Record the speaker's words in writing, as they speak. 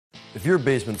If your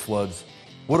basement floods,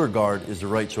 WaterGuard is the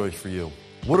right choice for you.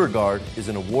 WaterGuard is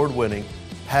an award-winning,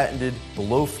 patented,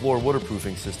 below-floor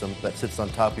waterproofing system that sits on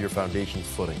top of your foundation's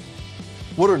footing.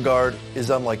 WaterGuard is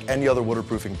unlike any other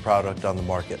waterproofing product on the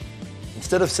market.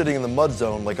 Instead of sitting in the mud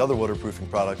zone like other waterproofing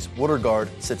products, WaterGuard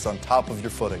sits on top of your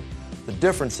footing. The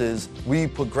difference is we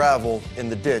put gravel in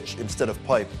the ditch instead of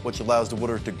pipe, which allows the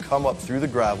water to come up through the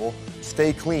gravel,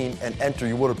 stay clean, and enter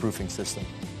your waterproofing system.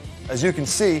 As you can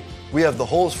see, we have the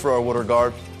holes for our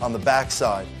WaterGuard on the back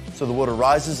side, so the water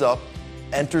rises up,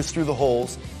 enters through the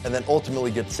holes, and then ultimately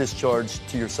gets discharged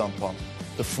to your sump pump.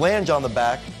 The flange on the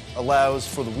back allows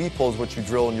for the weep holes which you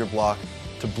drill in your block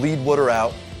to bleed water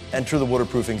out, enter the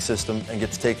waterproofing system, and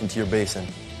gets taken to your basin.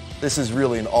 This is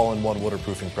really an all-in-one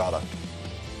waterproofing product.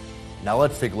 Now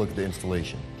let's take a look at the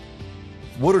installation.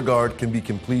 WaterGuard can be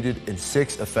completed in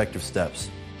 6 effective steps.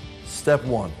 Step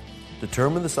 1,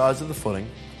 determine the size of the footing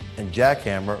and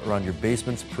jackhammer around your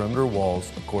basement's perimeter walls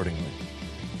accordingly.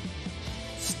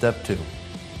 Step 2,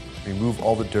 remove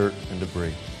all the dirt and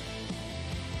debris.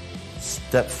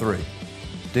 Step 3,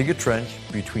 dig a trench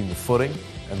between the footing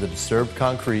and the disturbed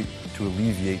concrete to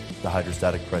alleviate the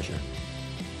hydrostatic pressure.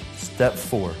 Step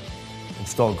 4,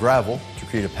 install gravel to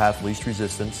create a path of least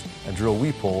resistance and drill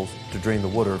weep holes to drain the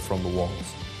water from the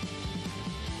walls.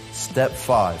 Step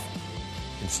 5,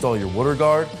 install your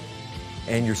WaterGuard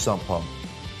and your sump pump.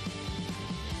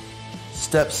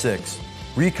 Step 6,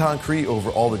 reconcrete over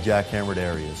all the jackhammered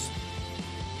areas.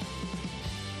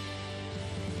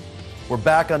 We're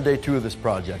back on day 2 of this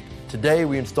project. Today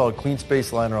we installed Clean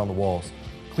Space liner on the walls.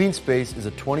 Clean Space is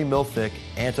a 20 mil thick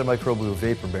antimicrobial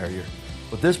vapor barrier.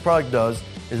 What this product does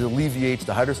is it alleviates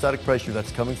the hydrostatic pressure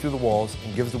that's coming through the walls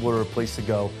and gives the water a place to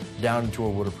go down into our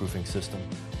waterproofing system.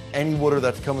 Any water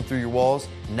that's coming through your walls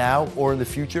now or in the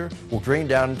future will drain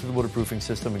down into the waterproofing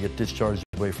system and get discharged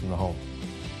away from the home.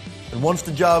 And once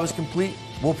the job is complete,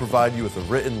 we'll provide you with a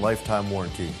written lifetime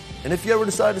warranty. And if you ever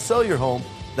decide to sell your home,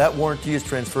 that warranty is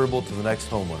transferable to the next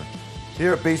homeowner.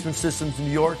 Here at Basement Systems in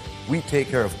New York, we take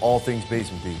care of all things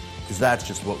basement because that's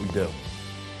just what we do.